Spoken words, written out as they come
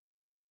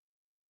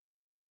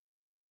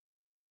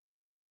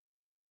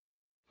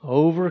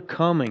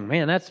Overcoming.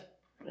 Man, that's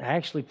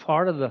actually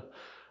part of the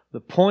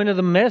point of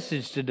the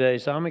message today.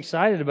 So I'm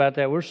excited about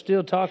that. We're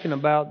still talking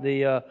about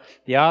the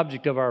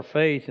object of our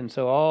faith. And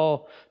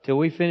so till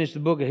we finish the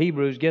book of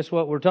Hebrews, guess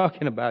what we're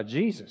talking about?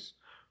 Jesus.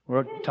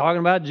 We're talking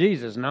about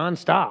Jesus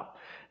nonstop.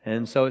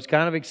 And so it's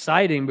kind of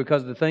exciting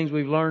because the things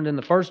we've learned in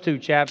the first two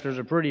chapters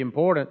are pretty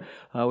important.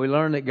 We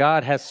learned that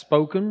God has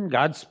spoken.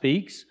 God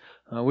speaks.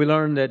 We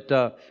learned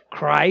that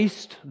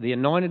Christ, the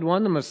Anointed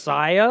One, the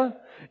Messiah,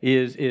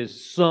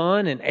 is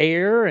Son and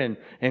heir and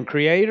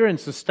Creator and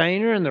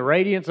Sustainer and the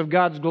radiance of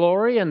God's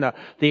glory and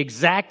the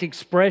exact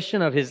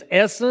expression of His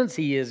essence.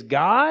 He is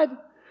God.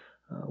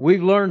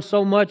 We've learned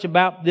so much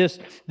about this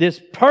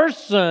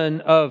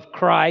person of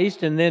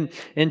Christ, and then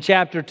in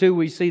chapter 2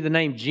 we see the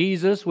name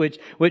Jesus,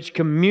 which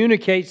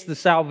communicates the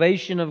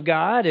salvation of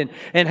God,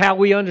 and how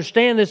we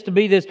understand this to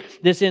be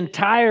this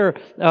entire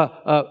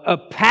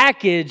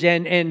package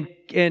and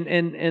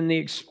the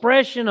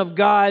expression of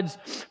God's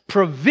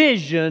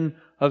provision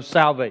of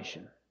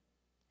salvation.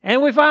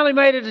 And we finally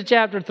made it to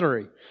chapter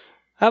 3.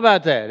 How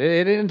about that?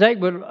 It didn't take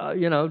but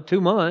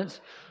 2 months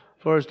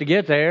for us to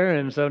get there.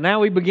 And so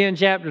now we begin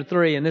chapter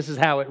 3, and this is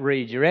how it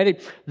reads. You ready?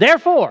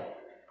 Therefore,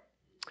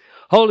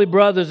 holy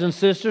brothers and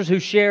sisters who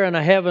share in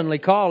a heavenly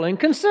calling,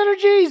 consider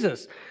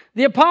Jesus,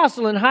 the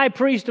apostle and high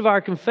priest of our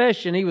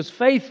confession. He was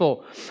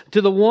faithful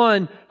to the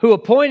one who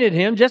appointed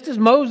him, just as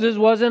Moses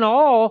was in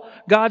all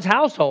God's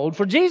household.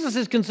 For Jesus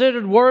is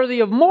considered worthy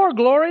of more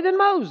glory than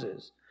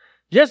Moses,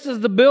 just as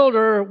the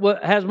builder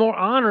has more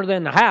honor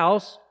than the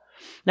house.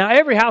 Now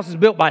every house is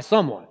built by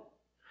someone,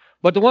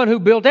 but the one who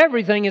built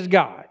everything is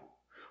God.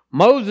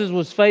 Moses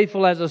was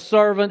faithful as a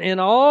servant in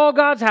all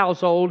God's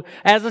household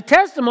as a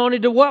testimony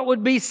to what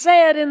would be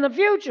said in the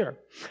future.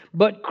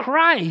 But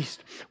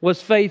Christ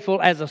was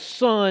faithful as a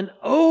son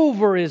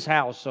over His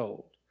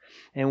household.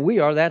 And we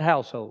are that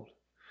household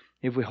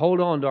if we hold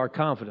on to our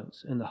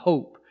confidence in the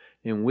hope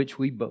in which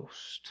we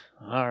boast.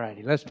 All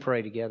righty, let's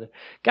pray together.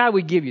 God,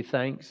 we give You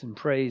thanks and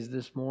praise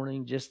this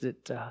morning. Just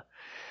that,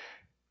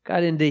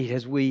 God, indeed,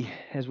 as we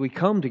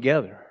come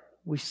together,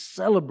 we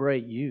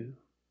celebrate You.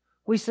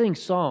 We sing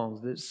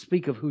songs that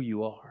speak of who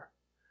You are.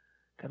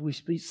 God,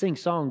 we sing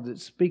songs that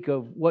speak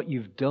of what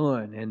You've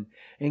done.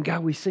 And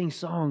God, we sing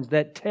songs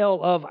that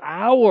tell of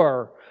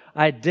our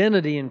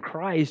identity in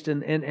Christ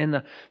and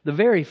the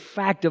very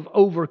fact of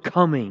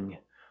overcoming.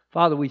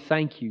 Father, we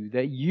thank You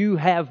that You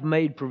have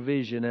made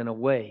provision and a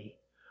way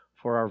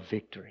for our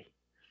victory.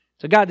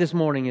 So God, this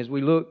morning as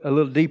we look a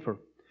little deeper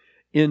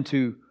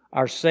into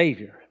our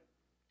Savior,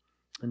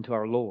 into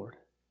our Lord,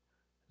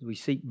 as we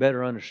seek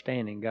better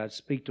understanding, God,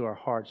 speak to our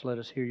hearts. Let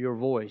us hear Your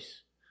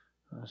voice.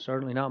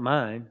 Certainly not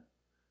mine.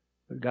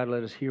 But God,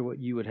 let us hear what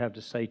You would have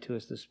to say to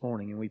us this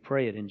morning. And we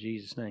pray it in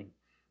Jesus' name.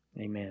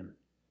 Amen.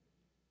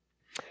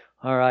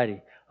 All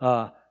righty.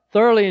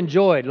 Thoroughly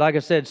enjoyed, like I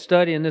said,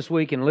 studying this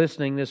week and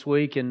listening this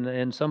week.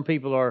 And some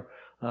people are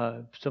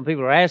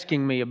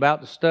asking me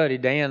about the study.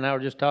 Dan and I were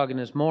just talking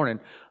this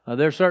morning.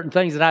 There are certain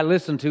things that I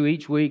listen to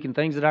each week and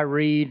things that I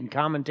read and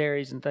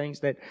commentaries and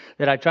things that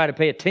I try to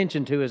pay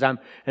attention to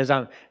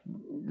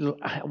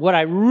what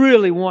I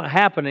really want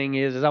happening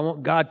is I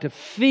want God to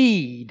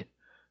feed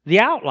the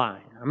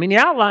outline. I mean, the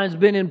outline's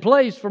been in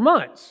place for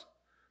months.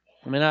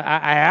 I mean,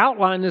 I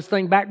outlined this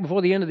thing back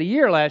before the end of the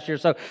year last year.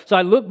 So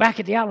I look back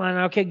at the outline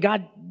and, okay,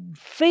 God,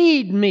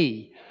 feed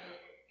me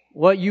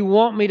what You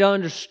want me to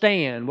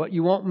understand, what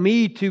You want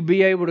me to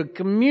be able to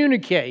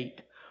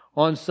communicate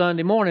on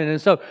Sunday morning.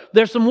 And so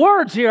there's some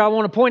words here I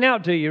want to point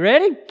out to you.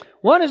 Ready?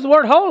 One is the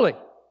word holy.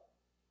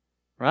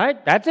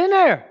 Right? That's in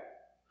there.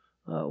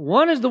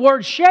 One is the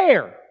word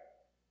share.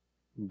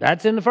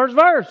 That's in the first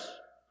verse.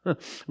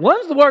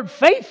 One's the word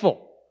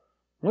faithful.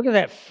 Look at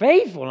that,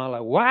 faithful. And I'm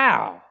like,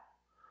 wow.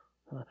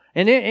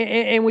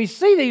 And we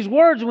see these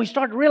words and we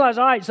start to realize,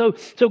 all right, so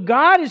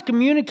God is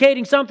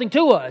communicating something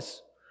to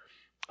us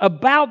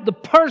about the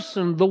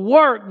person, the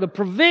work, the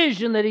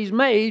provision that He's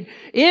made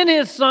in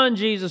His Son,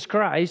 Jesus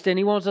Christ, and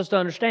He wants us to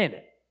understand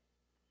it.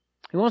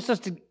 He wants us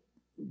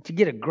to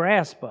get a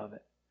grasp of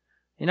it.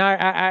 You know,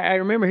 I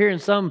remember hearing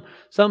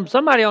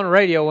somebody on the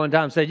radio one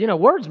time said,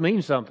 words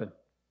mean something.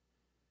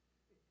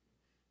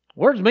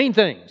 Words mean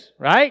things,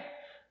 right?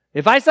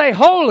 If I say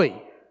holy,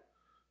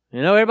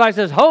 everybody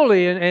says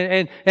holy,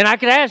 and I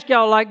could ask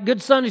y'all, like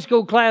good Sunday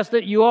school class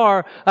that you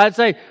are, I'd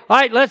say, all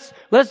right,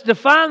 let's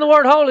define the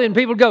word holy, and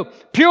people go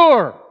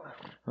pure,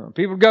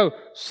 people go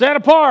set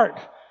apart,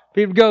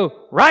 people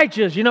go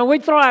righteous. We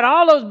throw out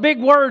all those big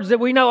words that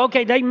we know,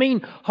 okay, they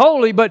mean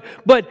holy, but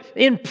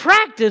in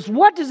practice,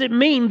 what does it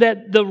mean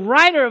that the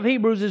writer of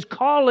Hebrews is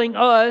calling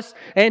us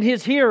and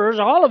his hearers,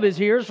 all of his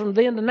hearers from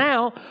then to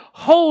now,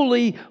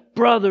 holy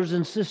brothers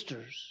and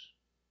sisters?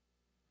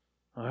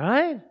 All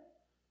right?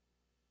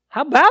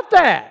 How about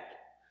that?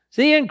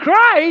 See, in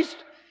Christ,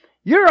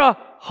 you're a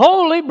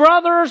holy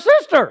brother or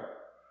sister.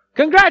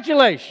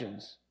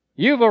 Congratulations.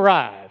 You've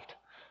arrived.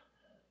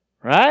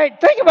 Right?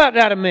 Think about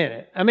that a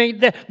minute. I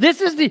mean, this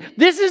is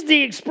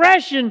the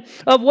expression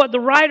of what the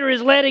writer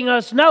is letting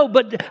us know.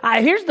 But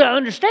here's the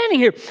understanding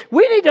here.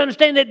 We need to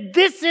understand that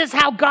this is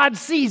how God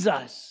sees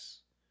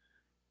us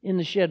in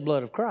the shed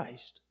blood of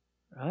Christ.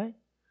 Right?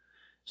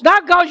 It's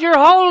not because you're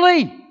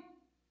holy.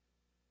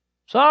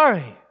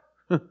 Sorry.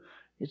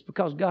 It's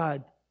because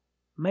God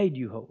made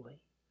you holy.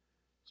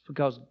 It's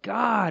because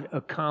God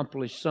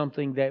accomplished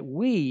something that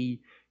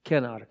we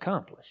cannot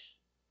accomplish.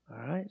 All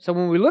right. So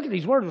when we look at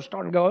these words, we're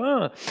starting to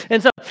go,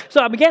 And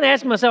so I began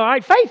asking myself, all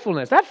right,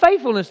 faithfulness. That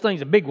faithfulness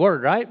thing's a big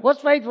word, right?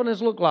 What's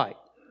faithfulness look like?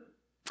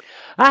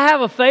 I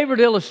have a favorite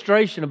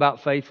illustration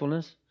about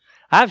faithfulness.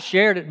 I've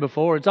shared it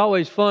before. It's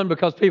always fun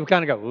because people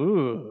kind of go,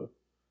 ooh.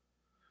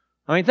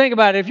 I mean, think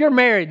about it. If you're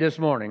married this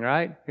morning,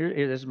 right?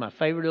 Here, this is my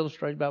favorite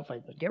illustration about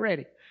faithfulness. Get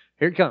ready.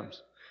 Here it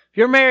comes. If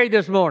you're married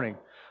this morning,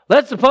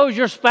 let's suppose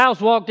your spouse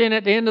walked in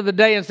at the end of the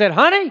day and said,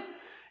 honey,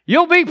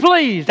 you'll be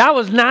pleased. I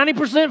was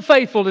 90%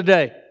 faithful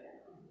today.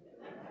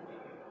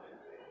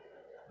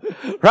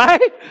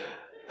 Right?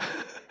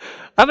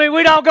 I mean,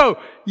 we'd all go,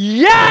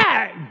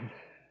 yeah!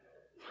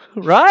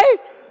 Right?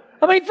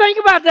 I mean, think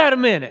about that a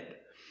minute.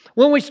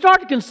 When we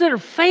start to consider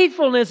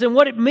faithfulness and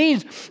what it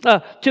means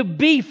to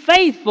be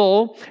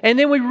faithful, and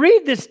then we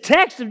read this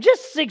text of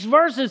just 6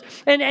 verses,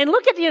 and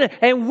look at the end,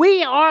 and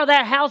we are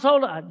that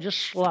household. I just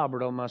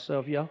slobbered on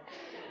myself, y'all.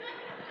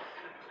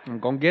 I'm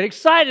going to get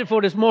excited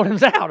for this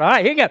morning's out. All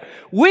right, here you go.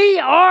 We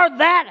are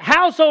that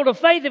household of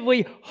faith if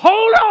we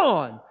hold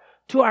on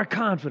to our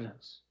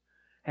confidence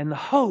and the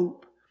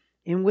hope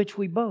in which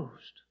we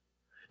boast.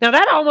 Now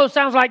that almost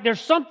sounds like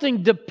there's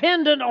something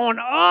dependent on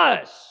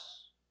us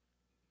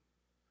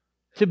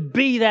to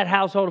be that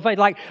household of faith.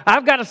 Like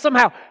I've got to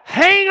somehow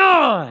hang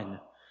on.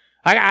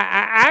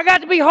 I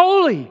got to be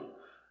holy.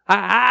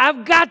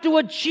 I've got to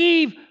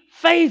achieve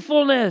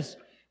faithfulness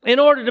in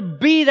order to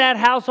be that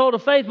household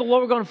of faith. But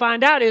what we're going to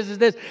find out is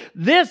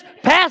this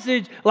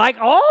passage, like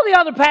all the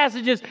other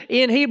passages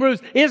in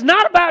Hebrews, is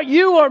not about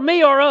you or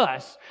me or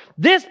us.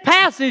 This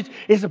passage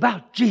is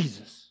about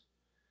Jesus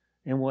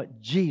and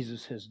what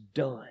Jesus has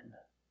done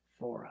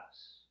for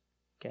us.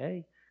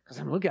 Okay? Because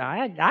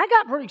I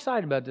got pretty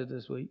excited about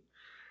this week.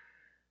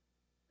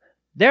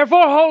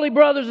 Therefore, holy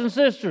brothers and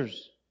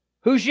sisters,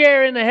 who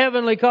share in the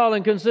heavenly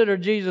calling, consider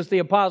Jesus the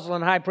apostle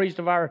and high priest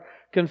of our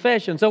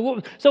confession. So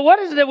what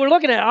is it that we're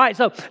looking at? All right,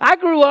 so I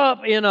grew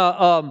up in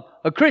a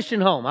Christian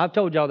home. I've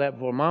told y'all that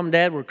before. Mom and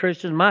Dad were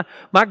Christians.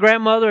 My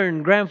grandmother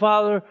and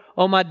grandfather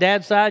on my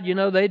dad's side,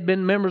 they'd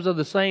been members of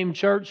the same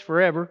church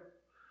forever.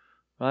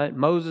 Right?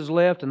 Moses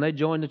left and they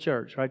joined the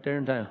church right there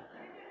in town.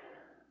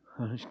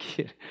 I'm just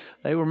kidding.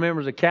 They were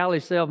members of Cali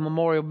Self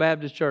Memorial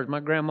Baptist Church.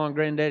 My grandma and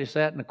granddaddy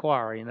sat in the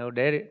choir.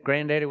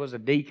 Granddaddy was a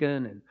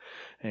deacon,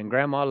 and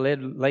grandma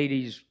led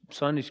ladies'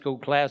 Sunday school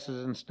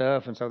classes and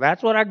stuff. And so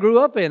that's what I grew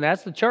up in.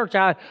 That's the church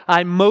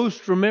I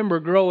most remember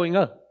growing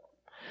up.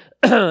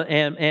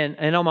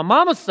 and on my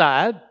mama's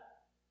side,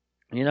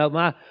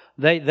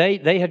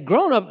 they had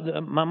grown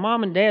up. My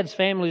mom and dad's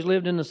families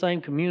lived in the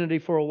same community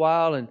for a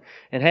while and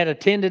had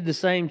attended the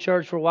same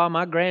church for a while.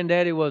 My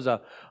granddaddy was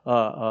a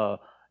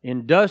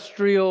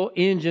industrial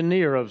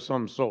engineer of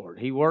some sort.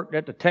 He worked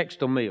at the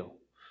textile mill.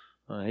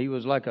 He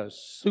was like a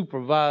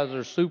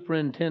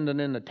superintendent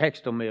in the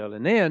textile mill.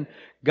 And then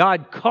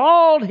God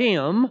called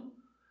him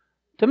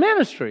to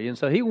ministry. And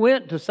so he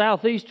went to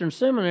Southeastern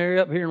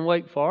Seminary up here in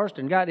Wake Forest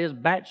and got his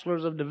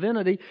Bachelor's of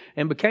Divinity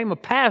and became a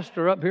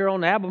pastor up here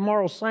on the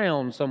Albemarle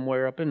Sound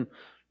somewhere up in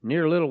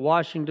near Little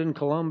Washington,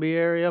 Columbia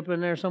area up in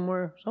there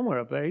somewhere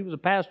up there. He was a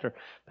pastor.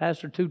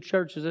 Pastored 2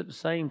 churches at the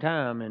same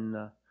time.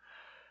 And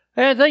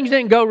things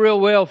didn't go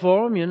real well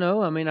for him,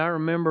 I mean, I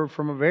remember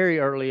from a very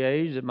early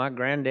age that my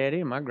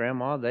granddaddy and my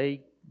grandma, they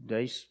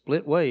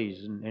split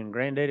ways. And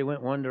granddaddy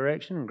went one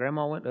direction and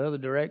grandma went the other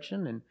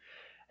direction.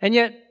 And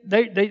yet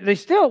they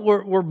still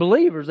were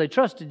believers. They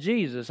trusted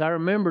Jesus. I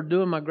remember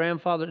doing my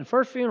grandfather, the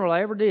first funeral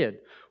I ever did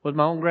was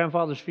my own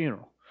grandfather's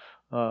funeral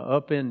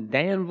up in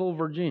Danville,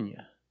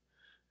 Virginia,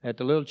 at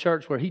the little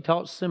church where he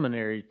taught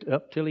seminary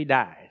up till he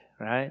died,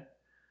 right?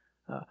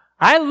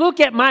 I look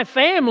at my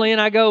family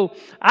and I go,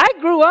 I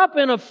grew up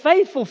in a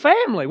faithful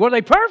family. Were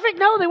they perfect?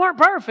 No, they weren't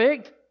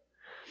perfect.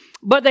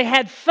 But they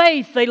had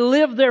faith. They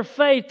lived their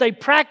faith. They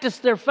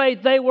practiced their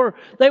faith. They were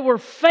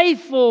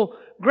faithful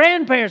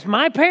grandparents.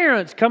 My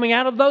parents coming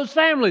out of those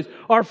families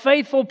are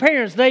faithful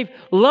parents. They've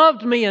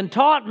loved me and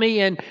taught me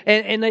and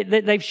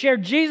they've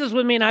shared Jesus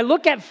with me. And I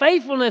look at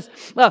faithfulness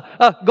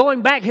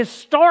going back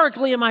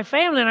historically in my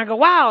family and I go,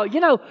 wow,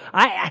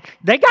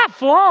 they got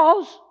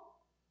flaws.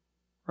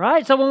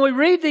 Right? So when we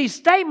read these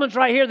statements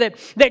right here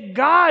that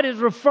God is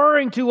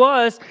referring to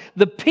us,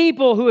 the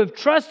people who have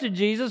trusted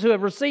Jesus, who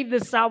have received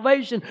this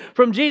salvation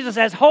from Jesus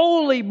as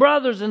holy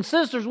brothers and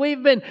sisters,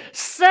 we've been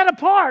set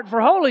apart for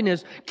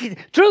holiness.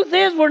 Truth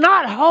is, we're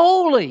not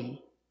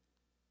holy.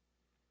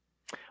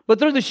 But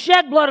through the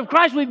shed blood of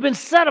Christ, we've been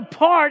set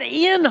apart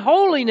in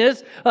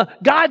holiness.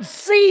 God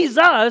sees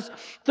us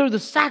through the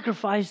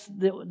sacrifice.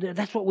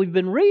 That's what we've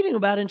been reading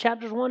about in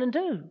chapters 1 and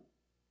 2.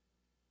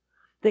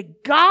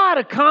 that God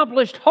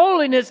accomplished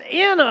holiness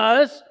in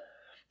us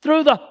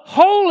through the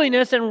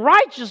holiness and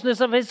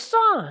righteousness of His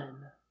Son.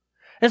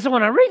 And so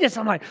when I read this,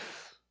 I'm like,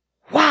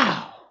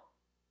 wow.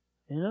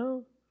 You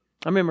know?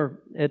 I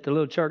remember at the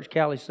little church,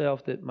 Cali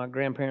Self, that my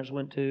grandparents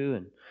went to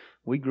and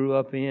we grew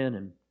up in,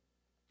 and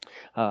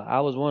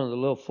I was one of the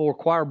little 4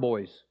 choir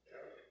boys.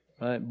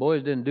 Right?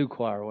 Boys didn't do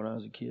choir when I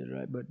was a kid,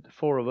 right? But the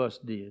 4 of us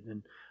did.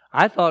 And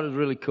I thought it was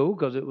really cool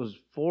because it was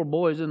 4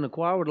 boys in the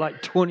choir with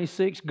like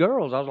 26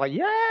 girls. I was like,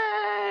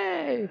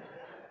 yay!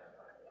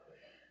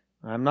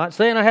 I'm not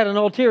saying I had an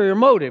ulterior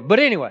motive, but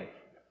anyway.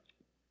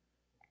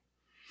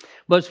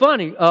 But it's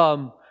funny.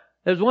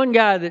 There's one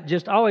guy that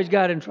just always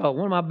got in trouble.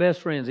 One of my best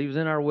friends. He was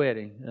in our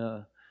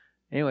wedding.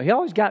 Anyway, he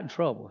always got in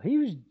trouble. He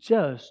was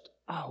just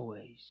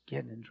always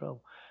getting in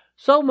trouble.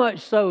 So much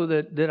so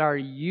that our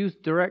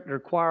youth director,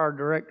 choir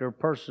director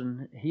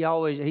person,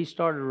 he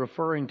started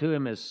referring to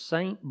him as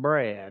Saint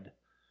Brad.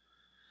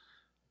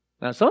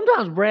 Now,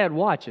 sometimes Brad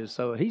watches,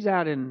 so he's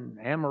out in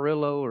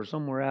Amarillo or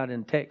somewhere out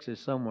in Texas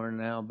somewhere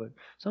now, but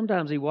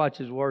sometimes he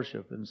watches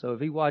worship. And so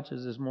if he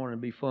watches this morning,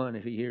 it'd be fun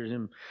if he hears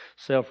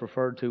himself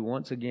referred to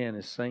once again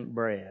as Saint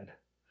Brad.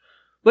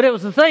 But it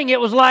was the thing, it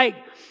was like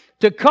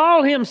to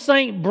call him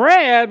Saint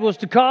Brad was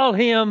to call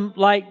him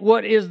like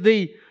what is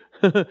the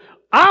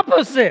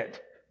opposite.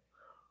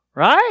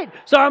 Right?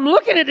 So I'm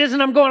looking at this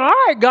and I'm going, all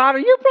right, God, are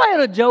you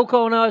playing a joke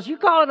on us? You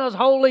calling us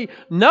holy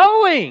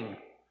knowing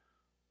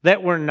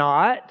that we're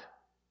not?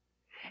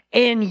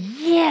 And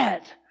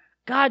yet,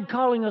 God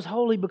calling us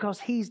holy because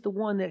He's the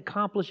one that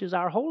accomplishes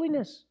our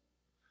holiness.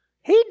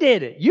 He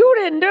did it. You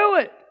didn't do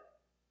it.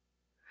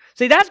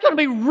 See, that's going to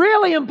be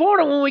really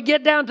important when we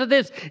get down to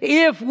this,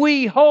 if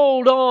we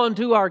hold on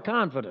to our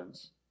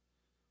confidence.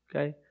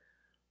 Okay?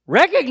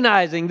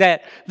 Recognizing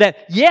that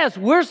yes,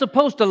 we're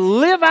supposed to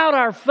live out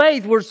our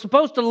faith. We're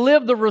supposed to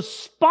live the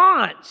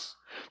response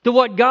to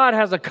what God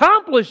has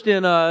accomplished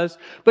in us.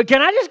 But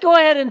can I just go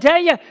ahead and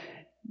tell you,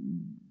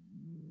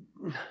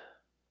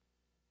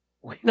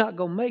 we're not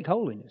going to make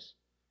holiness.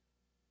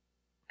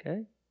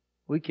 Okay?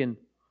 We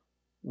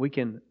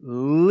can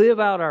live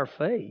out our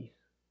faith.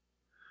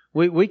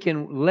 We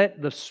can let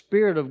the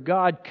Spirit of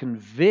God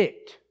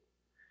convict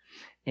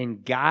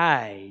and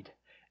guide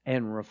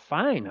and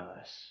refine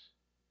us.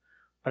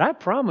 But I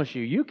promise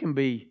you can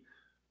be,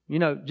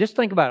 just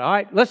think about it. All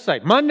right, let's say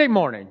Monday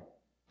morning.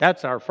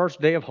 That's our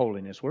first day of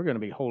holiness. We're going to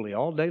be holy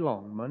all day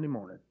long, Monday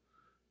morning.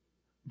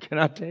 Can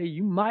I tell you,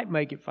 you might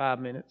make it 5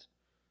 minutes.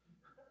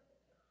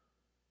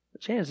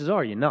 But chances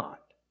are you're not.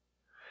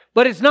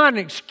 But it's not an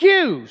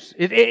excuse.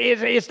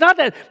 It's not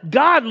that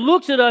God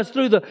looks at us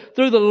through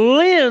the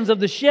lens of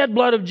the shed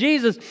blood of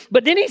Jesus,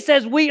 but then He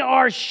says we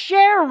are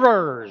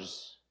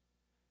sharers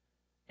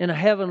in a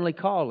heavenly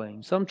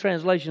calling. Some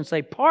translations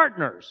say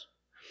partners.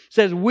 It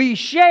says we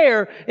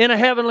share in a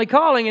heavenly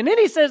calling. And then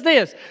He says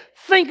this,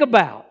 think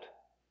about,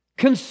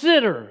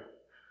 consider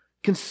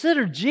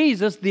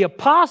Jesus, the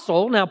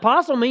apostle. Now,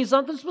 apostle means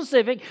something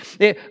specific.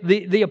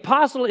 The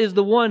apostle is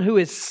the one who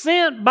is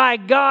sent by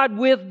God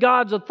with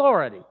God's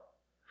authority.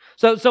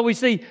 So we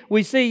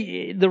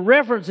see the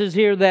references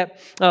here that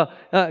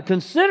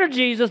consider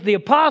Jesus the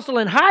apostle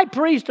and high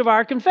priest of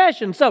our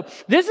confession. So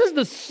this is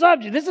the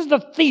subject, this is the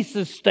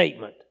thesis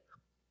statement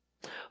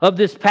of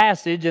this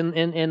passage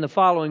and the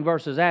following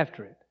verses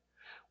after it.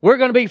 We're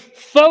going to be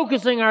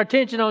focusing our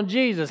attention on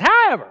Jesus.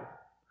 However,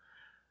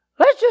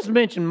 let's just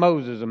mention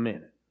Moses a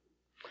minute.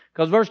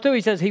 Because verse 2,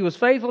 he says, He was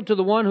faithful to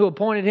the one who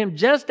appointed him,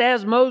 just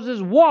as Moses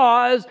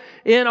was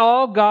in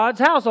all God's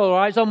household. All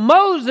right, so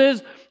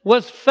Moses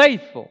was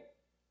faithful.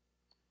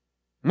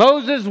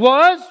 Moses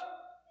was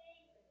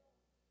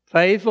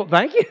faithful.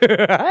 Thank you.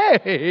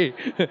 Hey,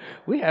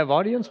 we have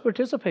audience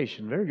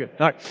participation. Very good.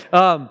 All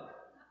right.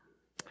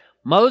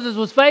 Moses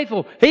was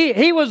faithful.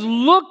 He was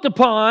looked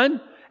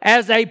upon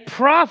as a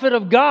prophet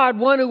of God,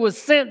 one who was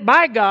sent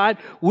by God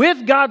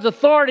with God's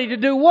authority to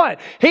do what?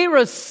 He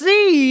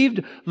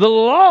received the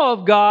law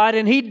of God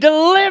and he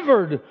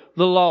delivered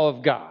the law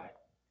of God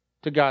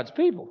to God's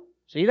people.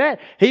 See that?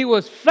 He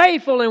was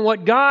faithful in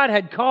what God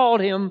had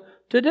called him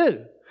to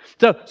do.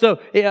 So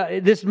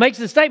this makes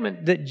the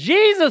statement that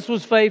Jesus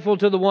was faithful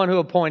to the one who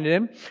appointed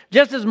him,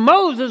 just as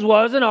Moses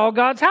was in all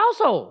God's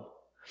household.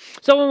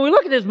 So when we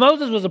look at this,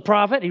 Moses was a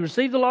prophet. He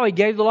received the law. He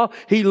gave the law.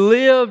 He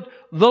lived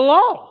the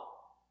law.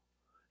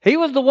 He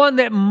was the one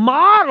that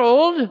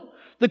modeled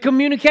the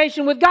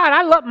communication with God.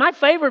 I love my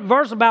favorite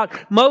verse about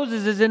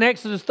Moses is in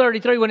Exodus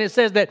 33 when it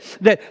says that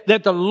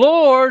the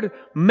Lord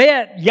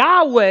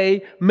Yahweh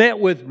met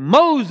with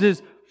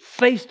Moses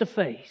face to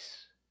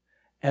face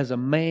as a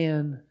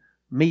man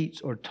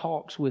meets or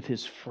talks with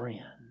his friend.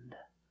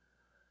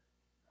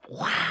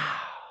 Wow.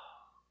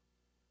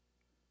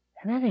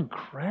 Isn't that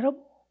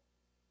incredible?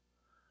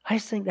 I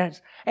just think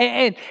that's...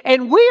 And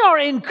we are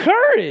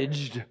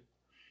encouraged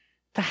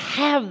to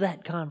have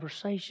that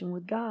conversation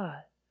with God.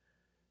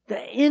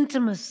 the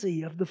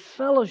intimacy of the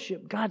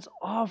fellowship God's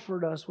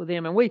offered us with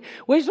Him. And we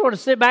sort of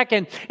sit back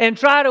and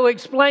try to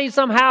explain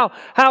somehow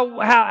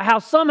how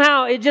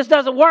somehow it just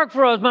doesn't work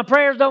for us. My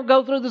prayers don't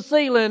go through the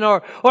ceiling,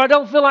 or I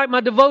don't feel like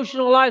my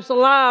devotional life's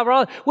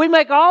alive. We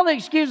make all the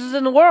excuses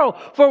in the world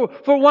for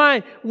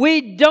why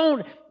we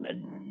don't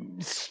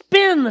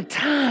spend the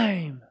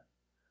time,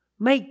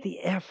 make the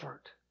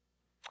effort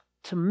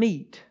to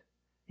meet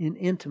in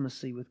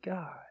intimacy with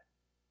God.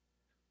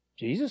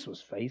 Jesus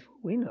was faithful.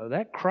 We know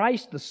that.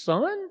 Christ the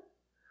Son,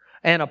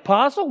 an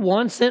apostle,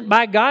 one sent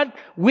by God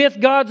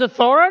with God's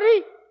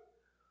authority.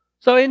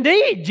 So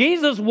indeed,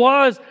 Jesus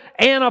was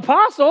an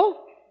apostle.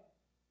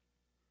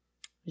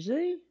 You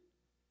see?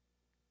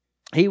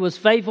 He was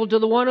faithful to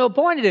the one who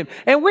appointed Him.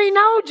 And we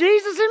know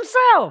Jesus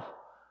Himself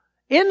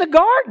in the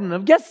Garden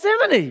of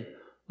Gethsemane.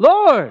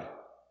 Lord,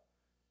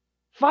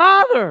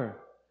 Father,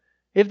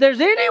 if there's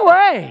any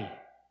way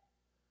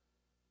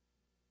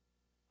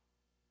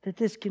that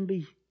this can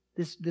be,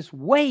 this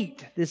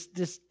weight, this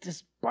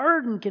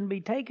burden can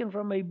be taken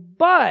from me,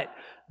 but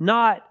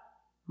not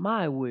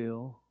my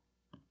will,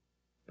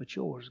 but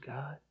yours,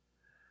 God.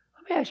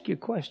 Let me ask you a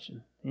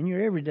question. In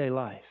your everyday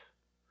life,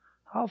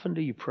 how often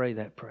do you pray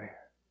that prayer?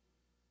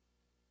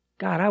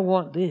 God, I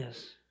want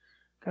this.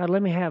 God,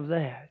 let me have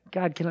that.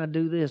 God, can I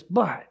do this?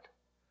 But,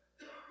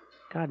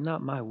 God,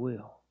 not my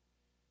will,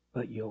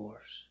 but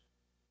yours.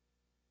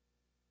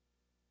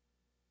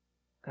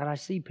 God, I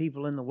see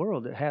people in the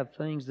world that have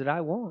things that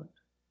I want.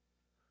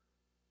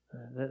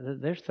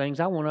 There's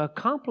things I want to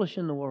accomplish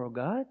in the world,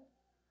 God.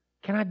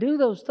 Can I do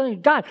those things?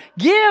 God,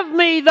 give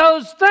me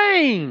those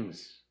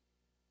things.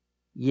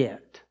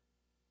 Yet,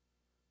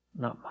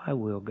 not my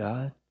will,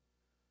 God,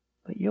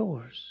 but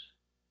yours.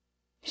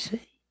 You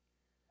see?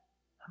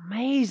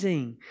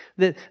 Amazing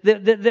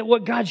that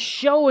what God's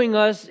showing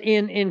us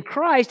in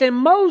Christ, and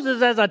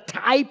Moses as a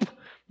type.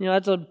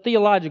 That's a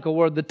theological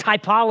word, the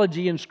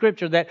typology in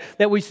Scripture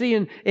that we see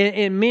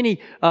in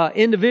many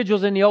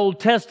individuals in the Old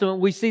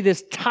Testament. We see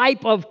this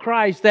type of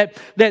Christ, that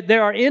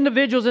there are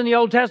individuals in the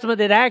Old Testament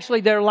that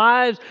actually their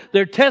lives,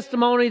 their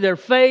testimony, their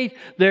faith,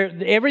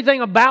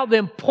 everything about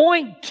them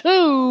point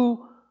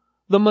to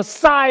the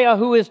Messiah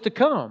who is to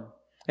come.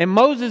 And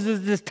Moses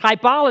is this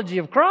typology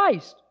of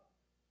Christ.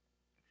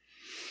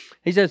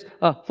 He says,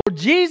 for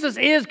Jesus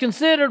is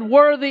considered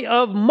worthy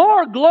of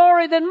more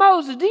glory than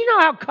Moses. Do you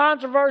know how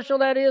controversial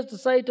that is to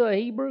say to a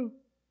Hebrew,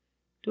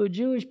 to a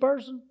Jewish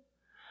person?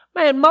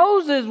 Man,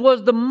 Moses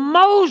was the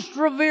most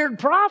revered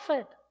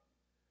prophet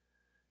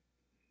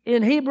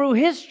in Hebrew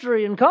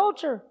history and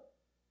culture.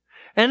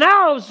 And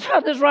now all of a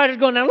sudden this writer's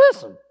going, now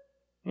listen,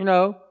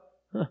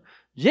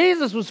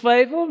 Jesus was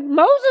faithful.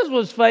 Moses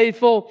was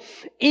faithful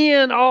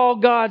in all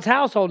God's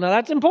household. Now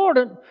that's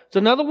important. It's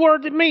another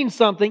word that means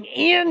something.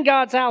 In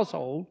God's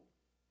household.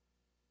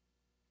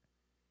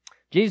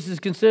 Jesus is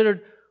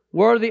considered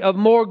worthy of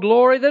more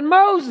glory than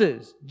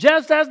Moses,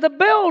 just as the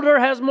builder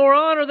has more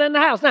honor than the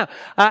house. Now,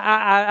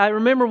 I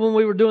remember when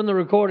we were doing the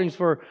recordings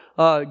for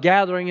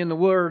Gathering in the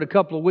Word a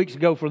couple of weeks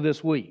ago for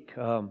this week.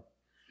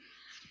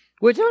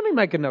 Which, let me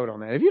make a note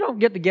on that. If you don't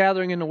get the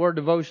Gathering in the Word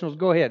devotionals,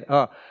 go ahead.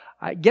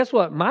 Guess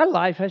what? My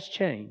life has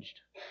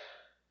changed.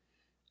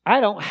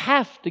 I don't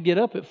have to get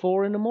up at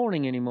 4 in the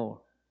morning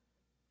anymore.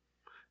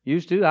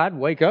 Used to, I'd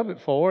wake up at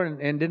 4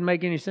 and didn't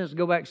make any sense to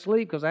go back to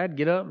sleep because I had to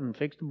get up and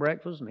fix the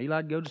breakfast, and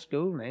Eli'd go to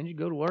school and Angie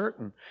go to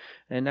work,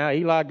 and now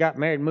Eli got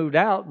married and moved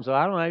out, and so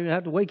I don't even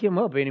have to wake him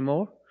up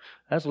anymore.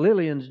 That's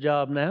Lillian's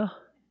job now.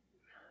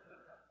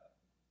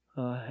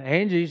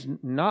 Angie's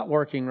not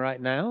working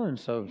right now, and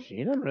so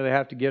she doesn't really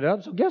have to get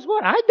up. So guess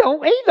what? I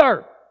don't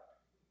either.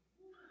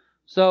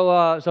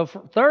 So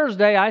for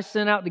Thursday, I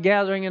sent out the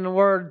Gathering in the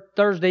Word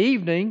Thursday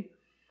evening,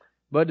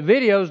 but the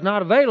video's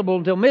not available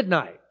until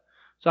midnight.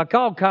 So I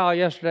called Kyle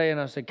yesterday and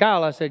I said,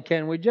 Kyle,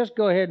 can we just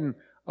go ahead and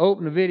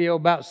open the video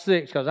about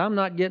 6? Because I'm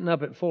not getting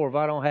up at 4 if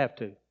I don't have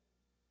to.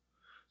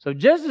 So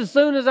just as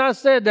soon as I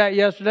said that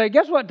yesterday,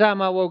 guess what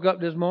time I woke up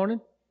this morning?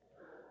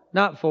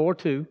 Not 4,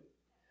 2.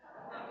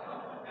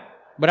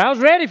 But I was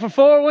ready for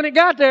 4 when it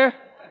got there.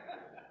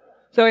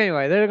 So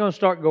anyway, they're going to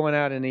start going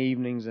out in the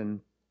evenings, and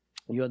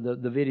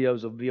the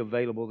videos will be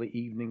available the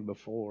evening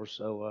before.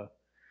 So,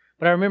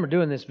 but I remember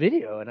doing this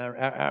video, and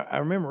I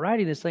remember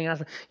writing this thing. And I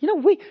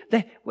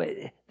said,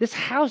 this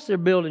house they're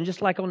building,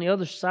 just like on the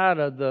other side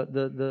of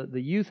the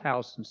youth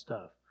house and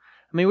stuff.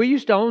 I mean, we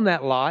used to own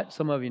that lot,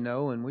 some of you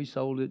know, and we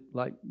sold it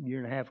like a year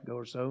and a half ago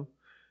or so.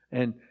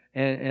 And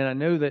I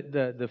knew that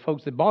the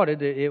folks that bought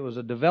it, it was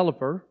a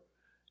developer,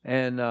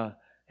 and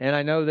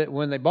I know that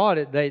when they bought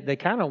it, they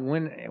kind of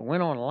went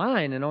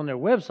online, and on their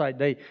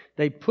website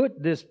they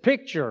put this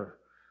picture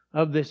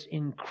of this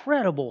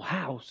incredible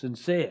house and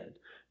said,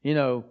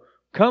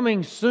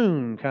 coming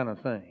soon kind of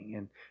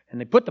thing.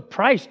 And they put the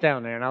price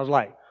down there, and I was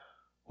like,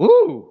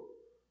 ooh,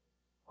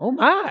 oh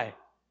my.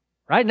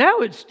 Right now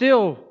it's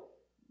still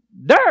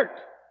dirt,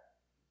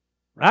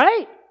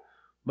 right?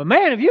 But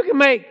man, if you can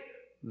make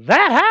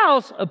that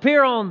house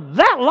appear on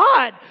that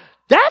lot,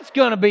 that's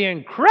going to be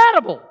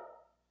incredible,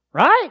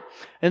 right?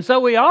 And so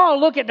we all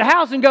look at the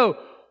house and go,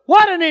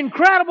 what an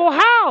incredible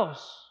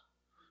house.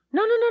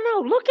 No.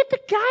 Look at the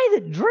guy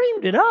that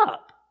dreamed it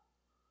up.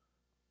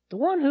 The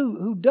one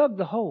who dug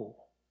the hole.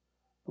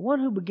 The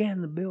one who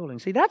began the building.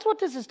 See, that's what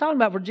this is talking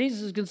about. For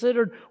Jesus is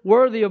considered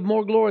worthy of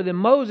more glory than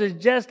Moses,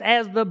 just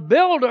as the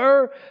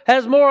builder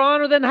has more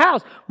honor than the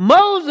house.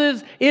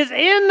 Moses is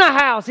in the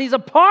house. He's a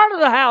part of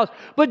the house.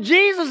 But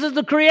Jesus is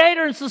the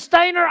creator and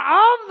sustainer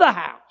of the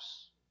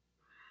house.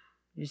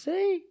 You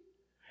see?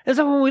 And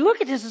so when we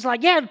look at this, it's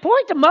like, yeah,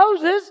 point to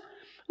Moses.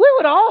 We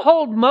would all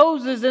hold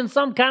Moses in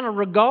some kind of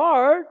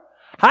regard.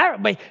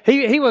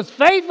 He was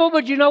faithful,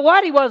 but you know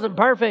what? He wasn't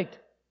perfect.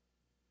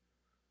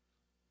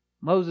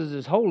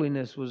 Moses'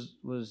 holiness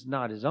was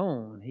not his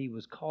own. He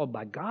was called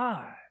by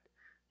God.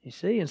 You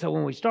see? And so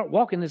when we start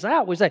walking this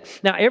out, we say,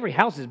 now every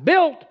house is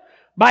built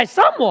by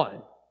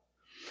someone.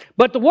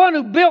 But the one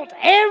who built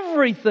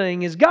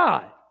everything is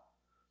God.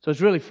 So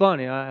it's really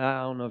funny.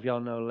 I don't know if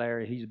y'all know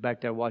Larry. He's back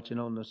there watching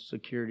on the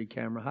security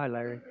camera. Hi,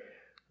 Larry.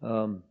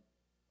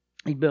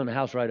 He's building a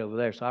house right over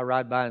there. So I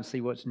ride by and see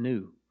what's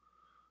new.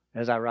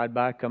 As I ride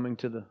by coming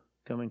to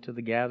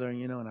the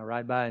gathering, and I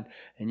ride by.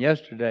 And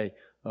yesterday...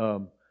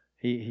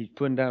 He's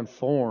putting down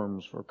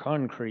forms for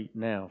concrete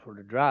now for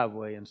the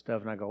driveway and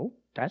stuff. And I go, oh,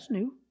 that's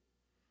new.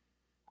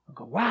 I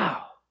go,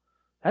 wow,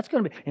 that's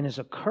going to be, and it's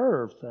a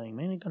curved thing.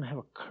 Man, he's going to have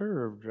a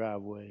curved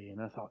driveway.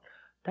 And I thought,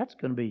 that's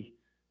going to be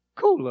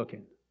cool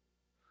looking.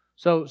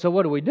 So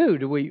what do?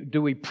 Do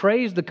we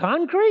praise the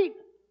concrete?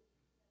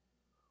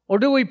 Or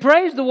do we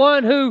praise the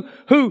one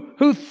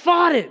who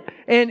thought it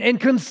and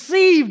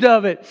conceived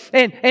of it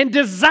and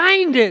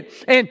designed it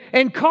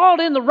and called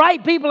in the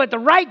right people at the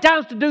right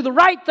times to do the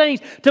right things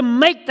to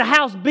make the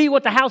house be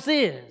what the house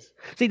is?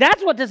 See,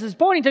 that's what this is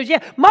pointing to. Yeah,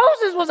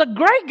 Moses was a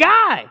great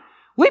guy.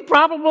 We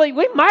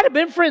might have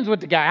been friends with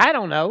the guy. I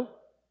don't know.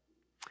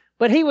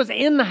 But he was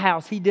in the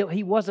house.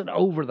 He wasn't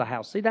over the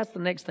house. See, that's the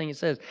next thing it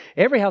says.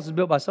 Every house is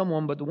built by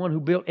someone, but the one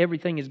who built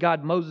everything is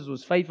God. Moses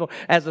was faithful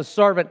as a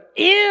servant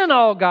in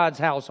all God's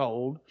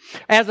household,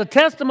 as a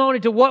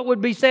testimony to what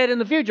would be said in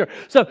the future.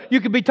 So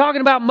you could be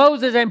talking about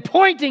Moses and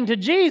pointing to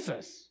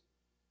Jesus.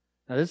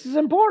 Now this is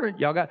important.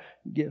 Y'all got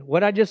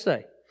what I just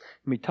say.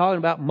 Be talking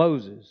about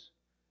Moses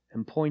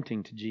and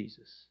pointing to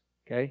Jesus.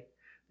 Okay?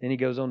 Then he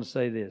goes on to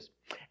say this.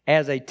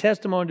 As a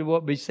testimony to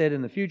what would be said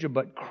in the future,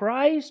 but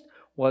Christ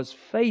was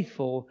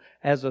faithful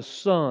as a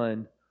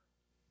son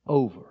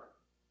over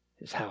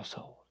his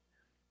household.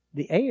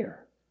 The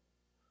heir.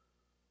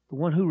 The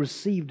one who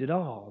received it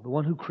all. The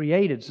one who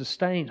created,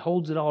 sustained,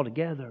 holds it all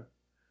together.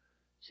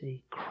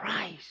 See,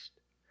 Christ.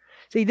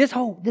 See, this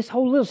whole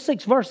little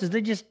 6 verses,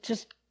 they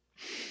just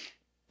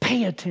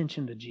pay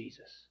attention to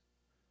Jesus.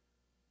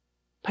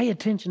 Pay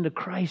attention to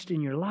Christ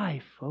in your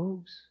life,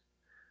 folks.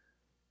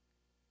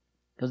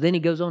 Because then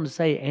he goes on to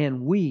say,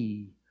 and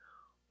we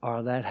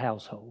are that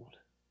household.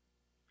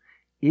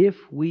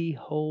 If we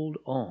hold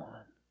on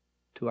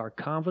to our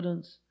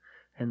confidence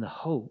and the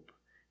hope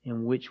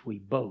in which we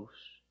boast.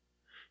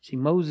 See,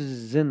 Moses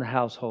is in the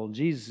household.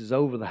 Jesus is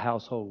over the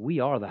household.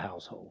 We are the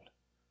household.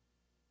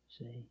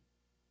 See?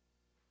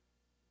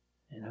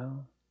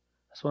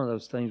 That's one of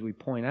those things we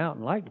point out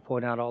and like to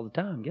point out all the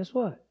time. Guess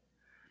what?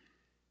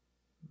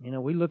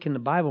 We look in the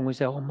Bible and we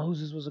say, oh,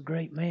 Moses was a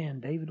great man.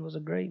 David was a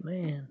great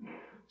man.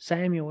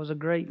 Samuel was a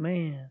great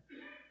man.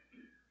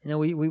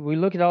 We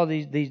look at all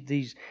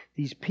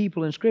these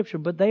people in Scripture,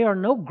 but they are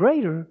no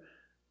greater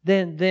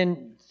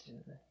than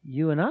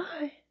you and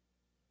I.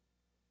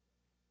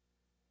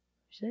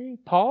 See,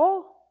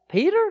 Paul,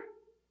 Peter,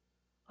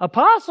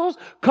 apostles,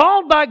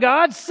 called by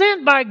God,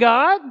 sent by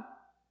God,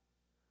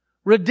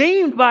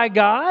 redeemed by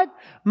God,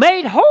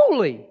 made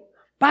holy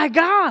by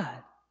God.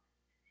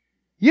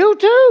 You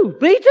too,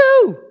 me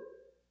too,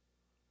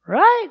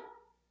 right?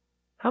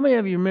 How many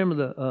of you remember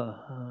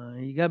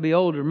you got to be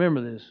old to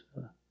remember this.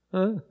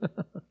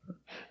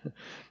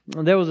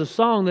 There was a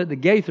song that the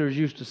Gaithers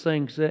used to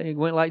sing. It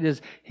went like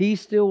this.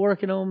 He's still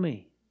working on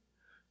me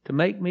to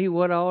make me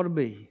what I ought to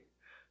be.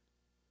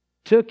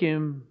 Took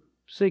him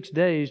 6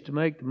 days to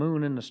make the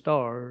moon and the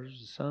stars,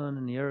 the sun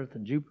and the earth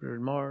and Jupiter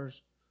and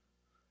Mars.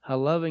 How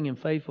loving and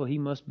faithful he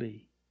must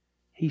be.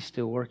 He's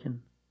still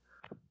working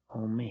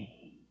on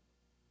me.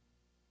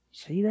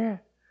 See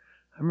that?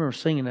 I remember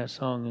singing that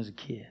song as a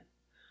kid.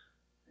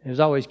 It was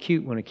always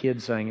cute when a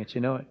kid sang it, you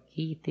know it.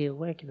 He's still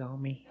working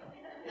on me.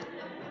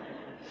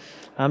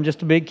 I'm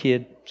just a big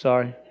kid,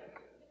 sorry.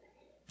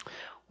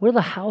 We're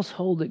the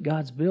household that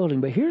God's building,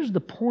 but here's the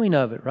point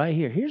of it right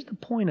here. Here's the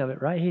point of it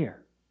right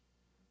here.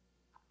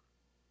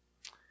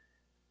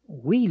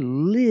 We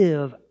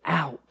live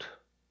out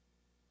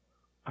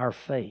our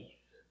faith.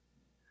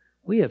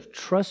 We have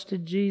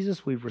trusted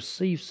Jesus. We've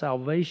received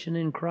salvation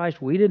in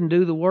Christ. We didn't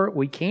do the work.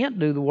 We can't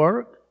do the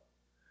work.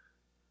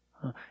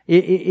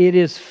 It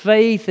is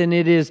faith and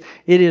it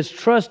is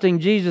trusting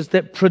Jesus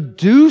that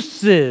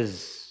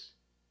produces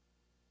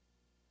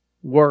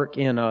work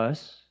in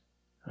us.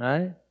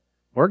 Right?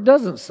 Work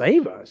doesn't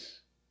save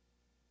us.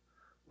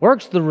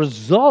 Work's the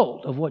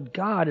result of what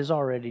God has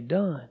already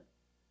done.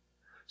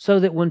 So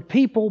that when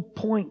people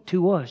point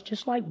to us,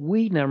 just like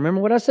now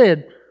remember what I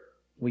said,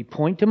 We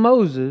point to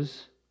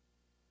Moses,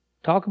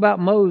 talk about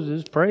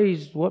Moses,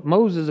 praise what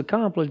Moses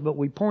accomplished, but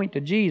we point to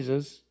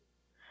Jesus.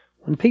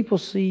 When people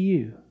see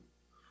you,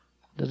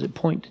 does it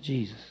point to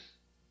Jesus?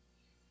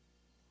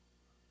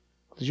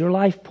 Does your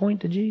life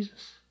point to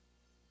Jesus?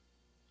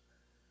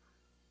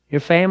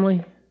 Your family?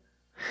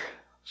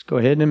 Let's go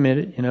ahead and admit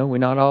it. We're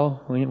not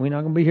going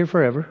to be here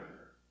forever.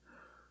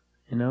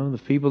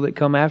 The people that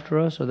come after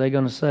us, are they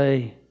going to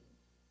say,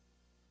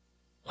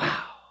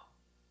 wow,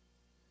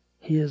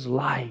 his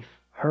life,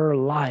 her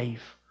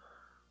life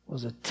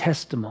was a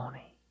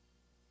testimony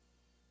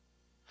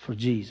for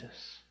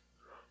Jesus,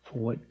 for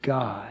what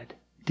God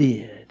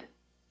did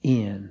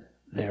in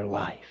their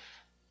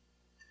life.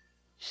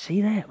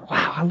 See that?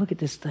 Wow, I look at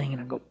this thing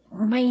and I go,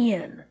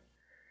 man.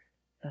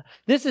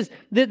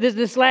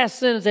 This last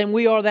sentence, and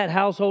we are that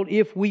household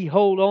if we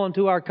hold on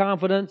to our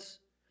confidence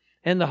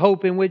and the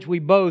hope in which we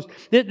boast.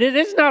 This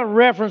is not a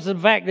reference to the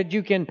fact that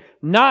you can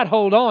not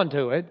hold on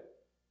to it,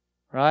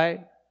 right?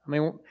 I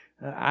mean,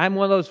 I'm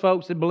one of those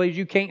folks that believes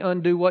you can't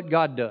undo what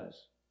God does.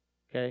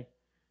 Okay?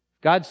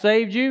 God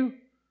saved you,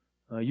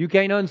 you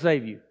can't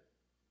unsave you.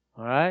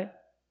 All right?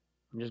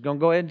 I'm just going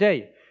to go ahead and tell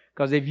you.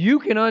 Because if you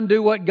can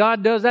undo what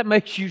God does, that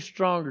makes you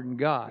stronger than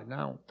God. And I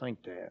don't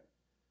think that.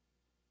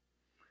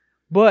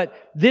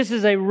 But this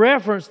is a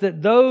reference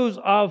that those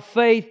of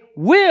faith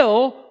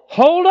will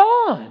hold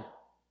on.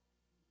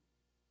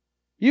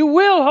 You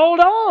will hold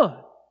on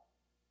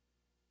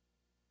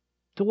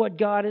to what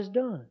God has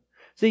done.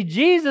 See,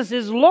 Jesus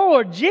is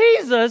Lord.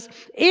 Jesus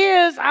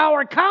is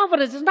our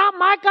confidence. It's not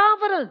my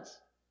confidence.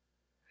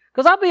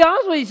 Because I'll be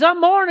honest with you,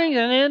 some mornings,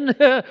 and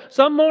then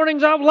some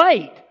mornings I'm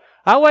late.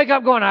 I wake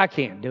up going, I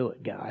can't do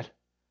it, God.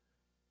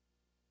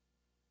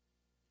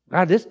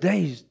 God, this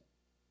day's,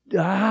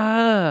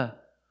 I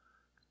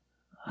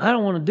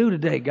don't want to do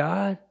today,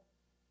 God.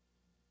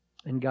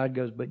 And God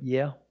goes, but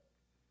yeah,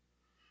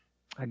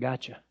 I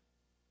got you.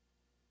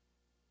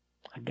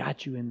 I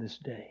got you in this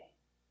day.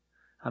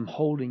 I'm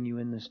holding you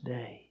in this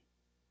day.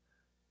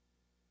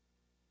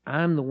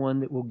 I'm the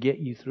one that will get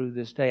you through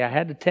this day. I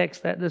had to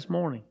text that this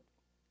morning.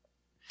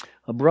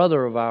 A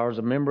brother of ours,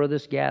 a member of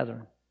this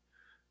gathering,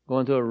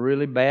 going through a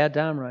really bad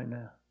time right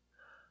now.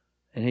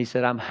 And he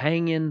said, I'm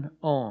hanging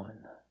on.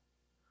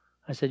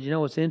 I said,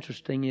 what's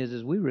interesting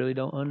is we really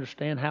don't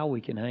understand how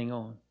we can hang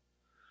on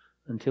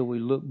until we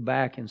look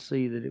back and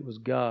see that it was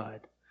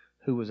God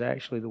who was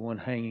actually the one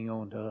hanging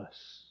on to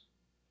us.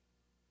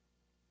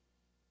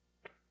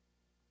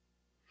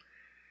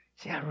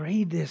 See, I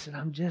read this and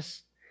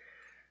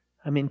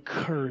I'm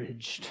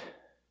encouraged.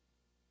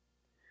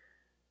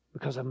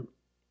 Because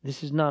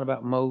this is not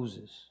about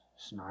Moses.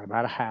 It's not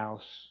about a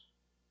house.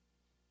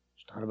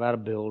 It's not about a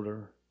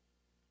builder.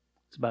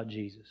 It's about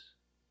Jesus.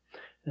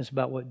 And it's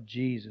about what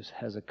Jesus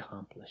has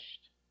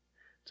accomplished.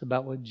 It's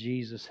about what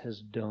Jesus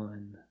has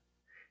done.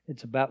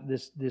 It's about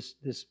this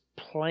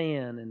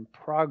plan and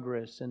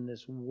progress and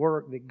this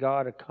work that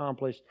God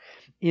accomplished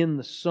in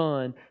the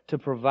Son to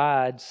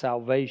provide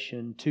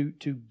salvation, to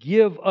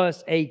give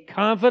us a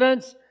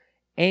confidence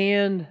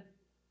and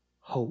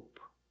hope.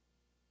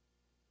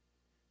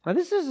 Now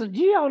do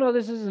you all know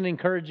this isn't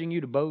encouraging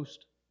you to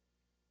boast?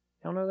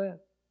 Y'all know that?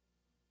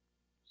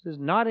 This is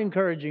not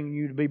encouraging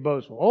you to be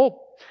boastful.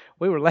 Oh,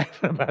 we were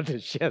laughing about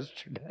this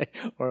yesterday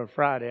or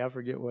Friday. I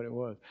forget what it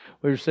was.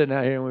 We were sitting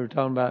out here and we were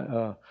talking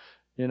about,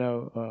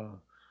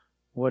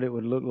 what it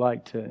would look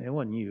like to, it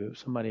wasn't you, it was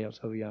somebody else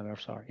over yonder, I'm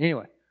sorry.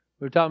 Anyway,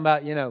 we were talking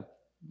about,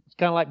 it's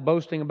kind of like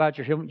boasting about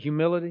your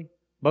humility.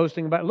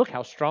 Boasting about, look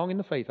how strong in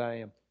the faith I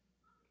am.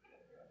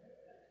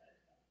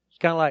 It's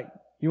kind of like,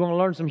 you want to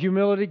learn some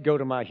humility? Go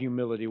to my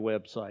humility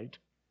website.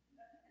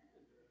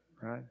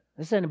 Right?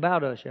 This ain't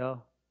about us,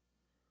 y'all.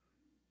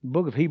 The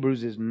book of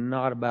Hebrews is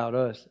not about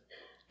us,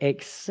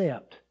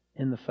 except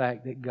in the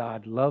fact that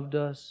God loved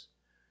us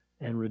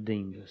and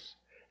redeemed us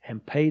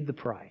and paid the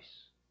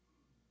price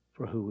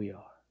for who we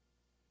are.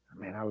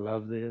 Man, I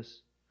love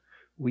this.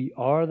 We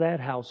are that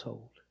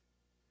household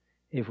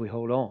if we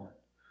hold on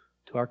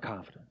to our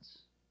confidence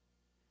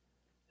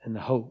and the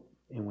hope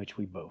in which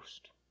we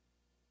boast.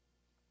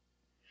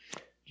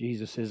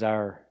 Jesus is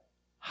our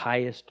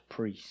highest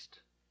priest.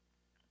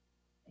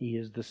 He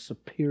is the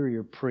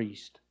superior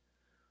priest.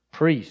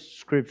 Priest,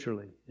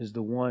 scripturally, is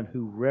the one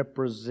who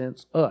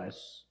represents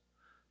us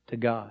to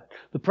God.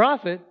 The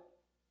prophet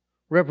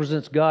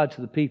represents God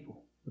to the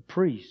people. The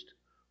priest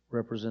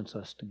represents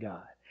us to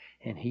God.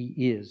 And He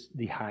is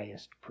the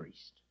highest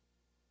priest.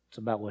 It's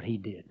about what He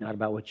did, not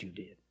about what you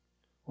did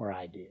or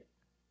I did.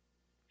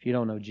 If you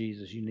don't know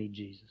Jesus, you need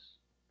Jesus.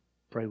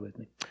 Pray with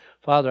me.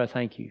 Father, I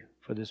thank You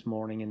for this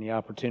morning and the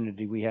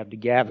opportunity we have to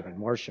gather and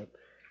worship.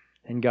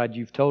 And God,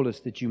 You've told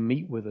us that You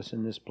meet with us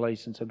in this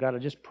place. And so God, I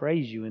just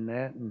praise You in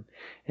that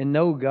and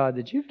know, God,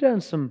 that You've done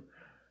some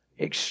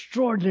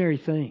extraordinary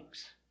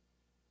things.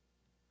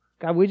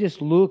 God, we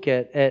just look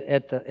at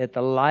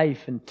the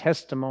life and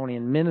testimony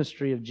and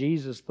ministry of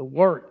Jesus, the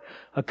work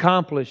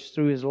accomplished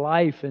through His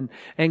life,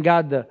 and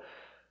God, the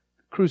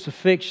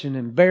crucifixion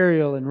and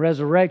burial and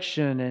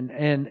resurrection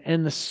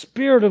and the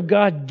Spirit of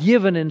God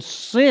given and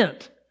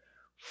sent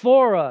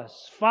for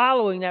us,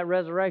 following that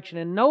resurrection,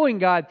 and knowing,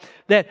 God,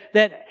 that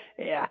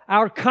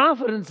our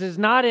confidence is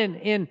not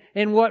in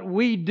what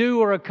we do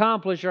or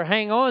accomplish or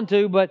hang on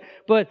to, but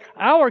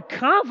our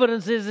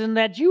confidence is in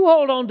that You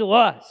hold on to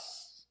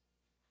us.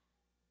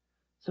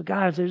 So,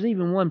 God, if there's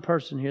even one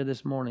person here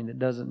this morning that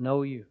doesn't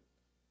know You,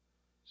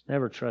 has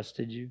never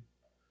trusted You,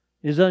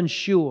 is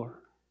unsure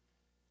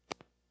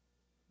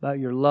about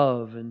Your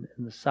love and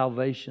the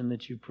salvation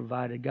that You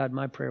provided, God,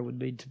 my prayer would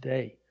be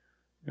today.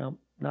 No,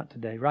 not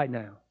today, right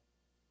now.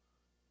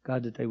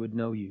 God, that they would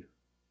know You.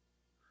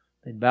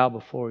 They'd bow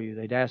before You.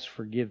 They'd ask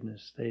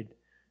forgiveness.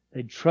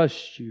 They'd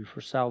trust You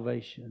for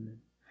salvation.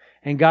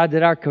 And God,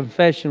 that our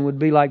confession would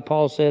be like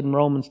Paul said in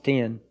Romans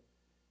 10,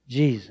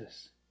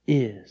 Jesus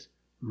is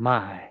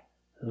my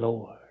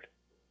Lord.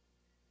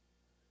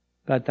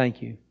 God,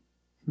 thank You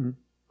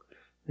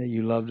that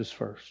You loved us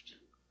first.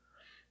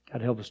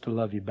 God, help us to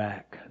love You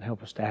back and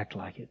help us to act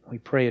like it. We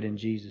pray it in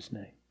Jesus'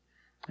 name.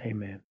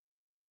 Amen.